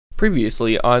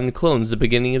Previously on Clones: The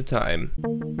Beginning of Time.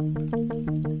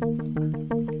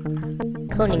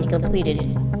 Cloning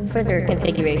completed. Further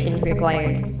configuration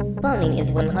required. Cloning is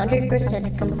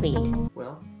 100% complete.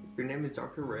 Well, your name is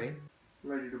Dr. Ray.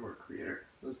 I'm ready to work, Creator.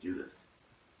 Let's do this.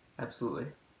 Absolutely.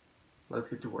 Let's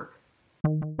get to work.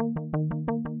 Alright,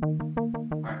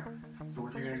 so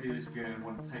what you're going to do is you're going to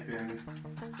want to type in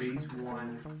phase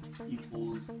 1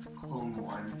 equals clone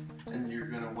 1, and then you're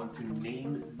going to want to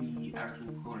name the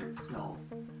actual clone itself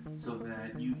so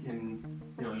that you can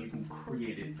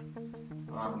create it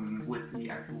with the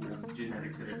actual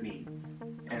genetics that it needs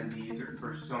and the certain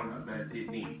persona that it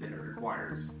needs and it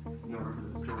requires in order for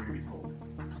the story to be told.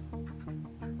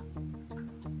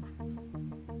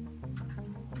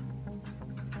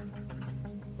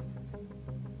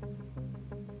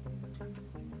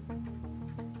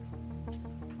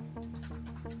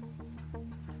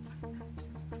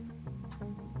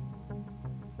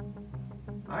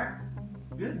 Alright,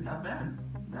 good, not bad.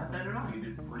 Not bad at all, you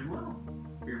did pretty well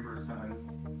for your first time.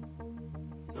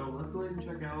 So let's go ahead and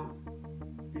check out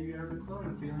the clone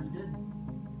and see how you did.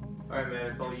 Alright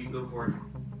man, it's all you, go for it.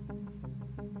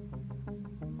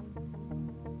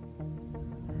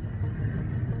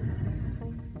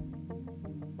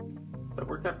 That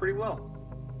worked out pretty well.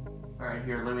 Alright,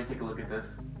 here, let me take a look at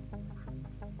this.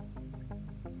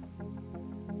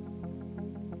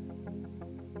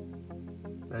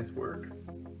 Nice work.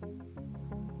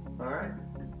 Alright.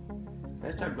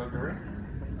 Nice job, Dr. Ray.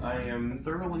 I am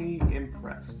thoroughly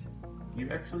impressed. You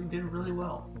actually did really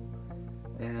well.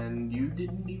 And you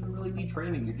didn't even really need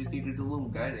training, you just needed a little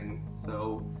guiding.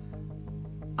 So,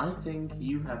 I think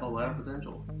you have a lot of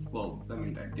potential. Well, I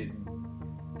mean, I did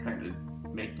kind of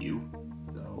make you.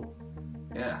 So,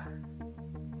 yeah.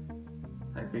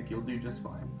 I think you'll do just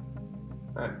fine.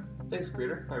 Alright. Thanks,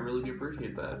 Creator. I really do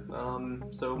appreciate that.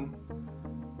 So,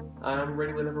 I'm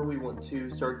ready whenever we want to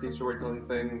start the storytelling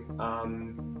thing.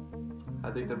 I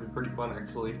think that'd be pretty fun,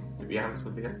 actually, to be honest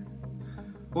with you.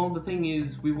 Well, the thing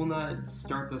is, we will not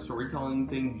start the storytelling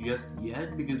thing just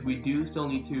yet, because we do still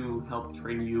need to help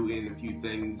train you in a few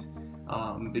things.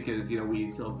 Because, you know, we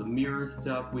still have the mirror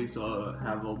stuff, we still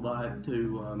have a lot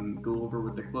to go over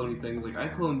with the cloning things. Like, I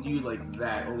cloned you like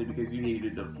that only because you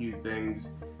needed a few things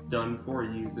done for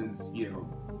you, since, you know,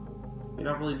 you're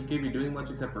not really going to be doing much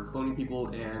except for cloning people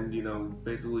and, you know,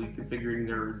 basically configuring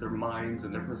their minds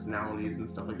and their personalities and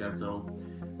stuff like that. So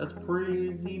that's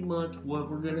pretty much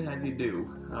what we're going to have you do.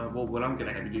 Well, what I'm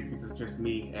going to have you do, because it's just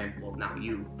me and, well, now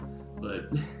you. But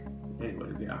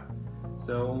anyways, yeah.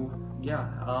 So,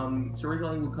 yeah,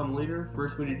 storytelling will come later.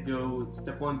 First we need to go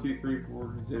step 1, 2, 3,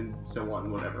 4, and so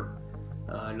on, whatever.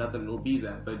 Not that it'll be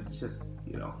that, but it's just,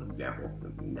 you know, an example,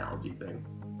 an analogy thing.